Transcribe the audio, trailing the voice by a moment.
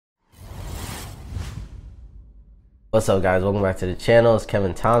What's up, guys? Welcome back to the channel. It's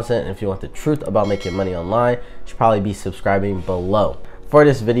Kevin Thompson, and if you want the truth about making money online, you should probably be subscribing below. For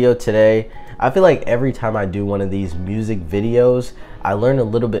this video today, I feel like every time I do one of these music videos, I learn a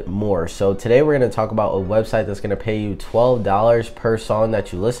little bit more. So today we're going to talk about a website that's going to pay you $12 per song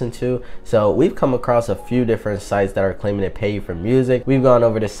that you listen to. So we've come across a few different sites that are claiming to pay you for music. We've gone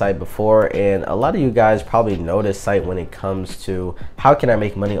over this site before, and a lot of you guys probably know this site when it comes to how can I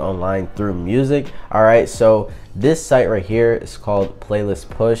make money online through music. All right, so this site right here is called Playlist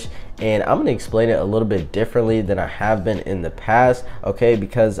Push, and I'm going to explain it a little bit differently than I have been in the past, okay,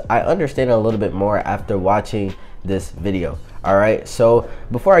 because I understand it a little bit more after watching this video. All right, so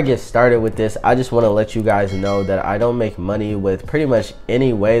before I get started with this, I just want to let you guys know that I don't make money with pretty much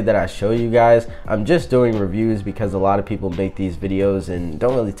any way that I show you guys. I'm just doing reviews because a lot of people make these videos and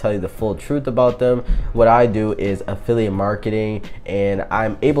don't really tell you the full truth about them. What I do is affiliate marketing, and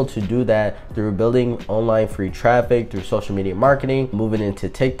I'm able to do that through building online free traffic through social media marketing, moving into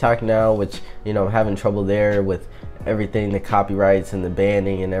TikTok now, which, you know, I'm having trouble there with everything, the copyrights and the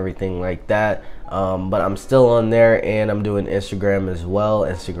banning and everything like that, but I'm still on there, and I'm doing Instagram as well,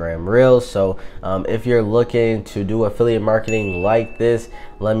 Instagram Reels. So if you're looking to do affiliate marketing like this,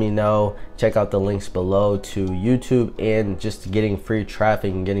 let me know. Check out the links below to YouTube and just getting free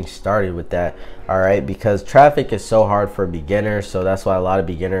traffic and getting started with that. All right, because traffic is so hard for beginners, so that's why a lot of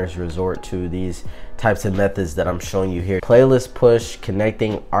beginners resort to these types of methods that I'm showing you here. Playlist Push,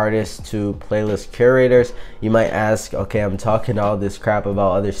 connecting artists to playlist curators. You might ask, okay, I'm talking all this crap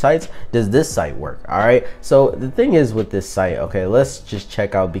about other sites, does this site work? All right, so the thing is with this site, okay, let's just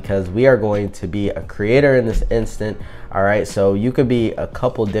check out, because we are going to be a creator in this instant. All right, so you could be a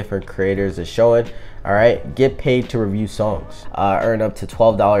couple different creators is showing. All right, get paid to review songs, earn up to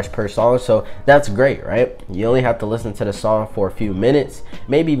 $12 per song. So that's great, right? You only have to listen to the song for a few minutes,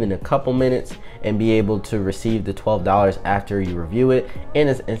 maybe even a couple minutes, and be able to receive the $12 after you review it, and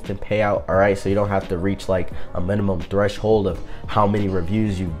it's instant payout. All right, so you don't have to reach like a minimum threshold of how many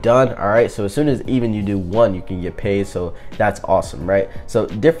reviews you've done. All right, so as soon as even you do one, you can get paid. So that's awesome, right? So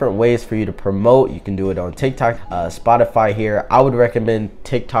different ways for you to promote. You can do it on TikTok, Spotify here. I would recommend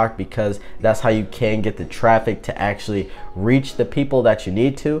TikTok because that's how you can get the traffic to actually reach the people that you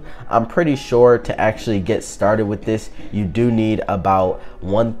need to. I'm pretty sure to actually get started with this, you do need about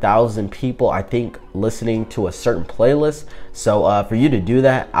 1,000 people, I think, listening to a certain playlist. So for you to do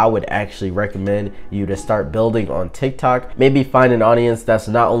that, I would actually recommend you to start building on TikTok. Maybe find an audience that's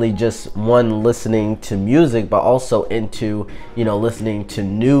not only just one listening to music, but also into, you know, listening to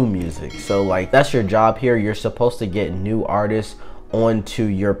new music. So like, that's your job here. You're supposed to get new artists onto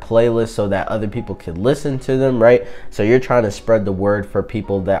your playlist so that other people can listen to them, right? So you're trying to spread the word for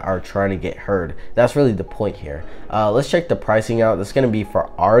people that are trying to get heard. That's really the point here. Let's check the pricing out. That's going to be for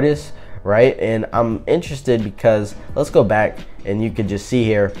artists, right? And I'm interested because let's go back and you can just see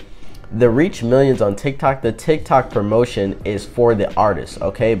here the reach millions on TikTok. The TikTok promotion is for the artist,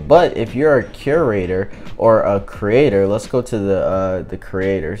 okay? But if you're a curator or a creator, let's go to the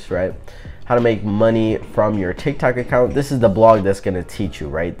creators, right? How to make money from your TikTok account. This is the blog that's going to teach you,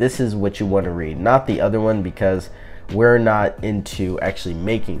 right? This is what you want to read, not the other one, because we're not into actually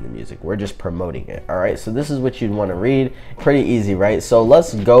making the music, we're just promoting it. All right, so this is what you'd want to read. Pretty easy, right? So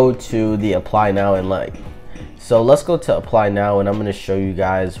let's go to the apply now, and let's go to apply now, and I'm going to show you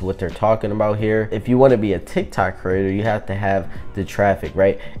guys what they're talking about here. If you want to be a TikTok creator, you have to have the traffic,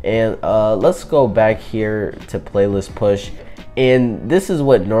 right? And let's go back here to Playlist Push. And this is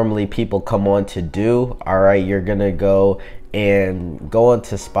what normally people come on to do. All right, you're gonna go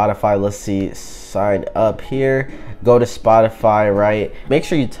onto Spotify. Let's see, sign up here, go to Spotify, right? Make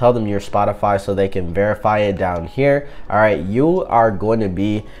sure you tell them your Spotify so they can verify it down here. All right, you are going to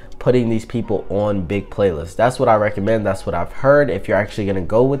be putting these people on big playlists. That's what I recommend. That's what I've heard. If you're actually gonna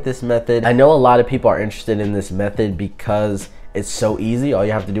go with this method, I know a lot of people are interested in this method because it's so easy. All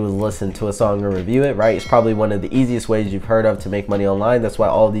you have to do is listen to a song and review it, right? It's probably one of the easiest ways you've heard of to make money online. That's why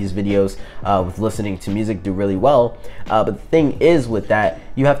all these videos with listening to music do really well. But the thing is with that,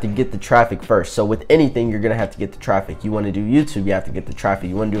 you have to get the traffic first. So with anything, you're gonna have to get the traffic. You wanna do YouTube, you have to get the traffic.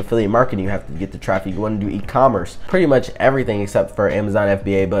 You wanna do affiliate marketing, you have to get the traffic. You wanna do e-commerce, pretty much everything except for Amazon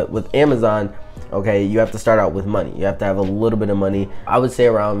FBA. But with Amazon, okay, you have to start out with money. You have to have a little bit of money. I would say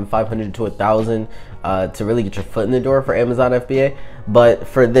around 500 to 1,000 to really get your foot in the door for Amazon FBA. But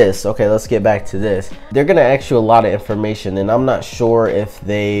for this, okay, let's get back to this. They're gonna ask you a lot of information, and I'm not sure if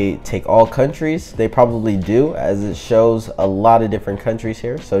they take all countries. They probably do, as it shows a lot of different countries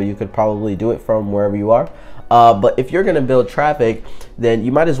here. So you could probably do it from wherever you are. But if you're gonna build traffic, then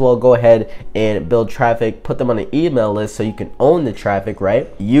you might as well go ahead and build traffic, put them on an email list so you can own the traffic, right?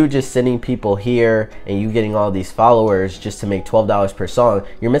 You just sending people here and you getting all these followers just to make $12 per song,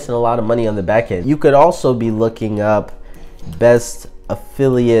 you're missing a lot of money on the back end. You could also be looking up best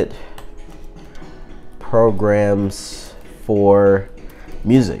affiliate programs for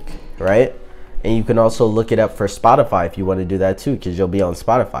music, right? And you can also look it up for Spotify if you want to do that too, because you'll be on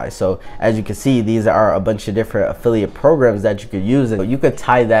Spotify. So as you can see, these are a bunch of different affiliate programs that you could use, and you could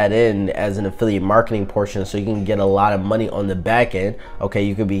tie that in as an affiliate marketing portion so you can get a lot of money on the back end. Okay,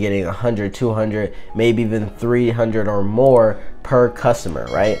 you could be getting 100, 200, maybe even 300 or more per customer,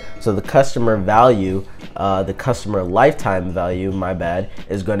 right? So the customer value, the customer lifetime value, my bad,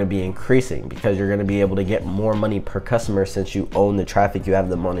 is going to be increasing because you're going to be able to get more money per customer since you own the traffic, you have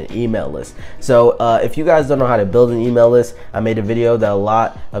them on an email list. So if you guys don't know how to build an email list, I made a video that a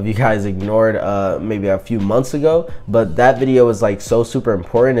lot of you guys ignored maybe a few months ago, but that video is like so super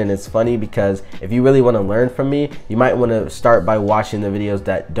important, and it's funny because if you really want to learn from me, you might want to start by watching the videos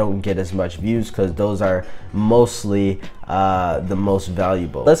that don't get as much views, because those are mostly the most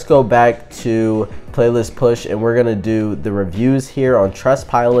valuable. Let's go back to Playlist Push, and we're gonna do the reviews here on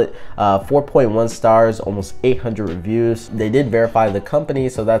Trustpilot. 4.1 stars, almost 800 reviews. They did verify the company,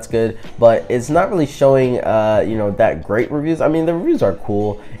 so that's good, but it's not really showing you know, that great reviews. I mean, the reviews are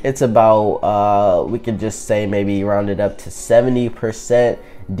cool. It's about we could just say maybe round it up to 70%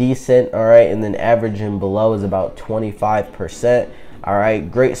 decent, all right, and then average and below is about 25%. All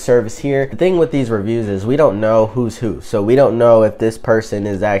right, great service here. The thing with these reviews is we don't know who's who. So we don't know if this person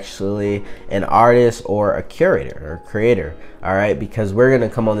is actually an artist or a curator or creator. All right, because we're gonna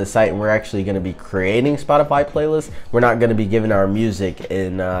come on the site and we're actually gonna be creating Spotify playlists. We're not gonna be giving our music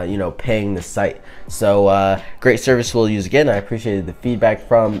and you know, paying the site. So great service we'll use again. I appreciated the feedback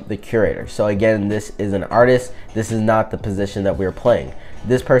from the curator. So again, this is an artist. This is not the position that we're playing.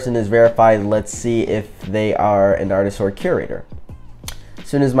 This person is verified. Let's see if they are an artist or a curator. As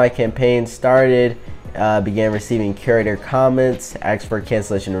soon as my campaign started, began receiving curator comments, asked for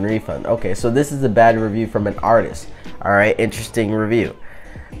cancellation and refund. Okay, so this is a bad review from an artist. All right, interesting review.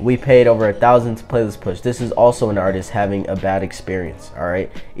 We paid over 1,000 to Playlist Push. This is also an artist having a bad experience. All right,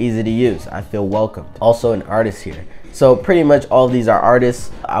 easy to use. I feel welcomed. Also an artist here. So pretty much all of these are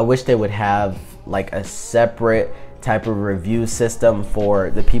artists. I wish they would have like a separate type of review system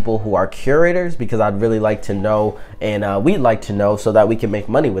for the people who are curators, because I'd really like to know, and we'd like to know so that we can make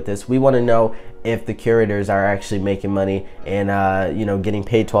money with this. We want to know if the curators are actually making money and you know, getting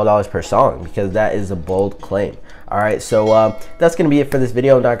paid $12 per song, because that is a bold claim. All right, so that's gonna be it for this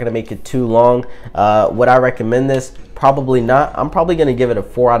video. I'm not gonna make it too long. Would I recommend this? Probably not. I'm probably gonna give it a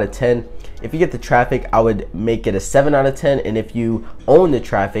 4 out of 10. If you get the traffic, I would make it a 7 out of 10. And if you own the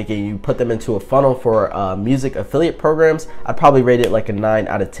traffic and you put them into a funnel for music affiliate programs, I'd probably rate it like a 9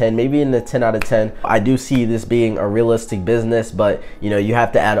 out of 10, maybe in the 10 out of 10. I do see this being a realistic business, but you know, you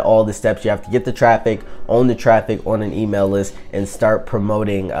have to add all the steps. You have to get the traffic, own the traffic on an email list, and start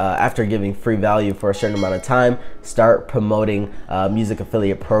promoting, after giving free value for a certain amount of time, start promoting music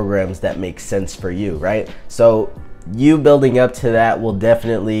affiliate programs that make sense for you, right? So you building up to that will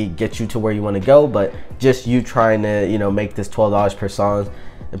definitely get you to where you want to go, but just you trying to, you know, make this $12 per song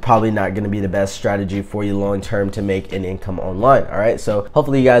is probably not going to be the best strategy for you long term to make an income online. All right, so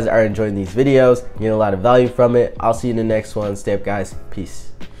hopefully you guys are enjoying these videos, getting a lot of value from it. I'll see you in the next one. Stay up, guys.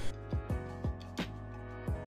 Peace.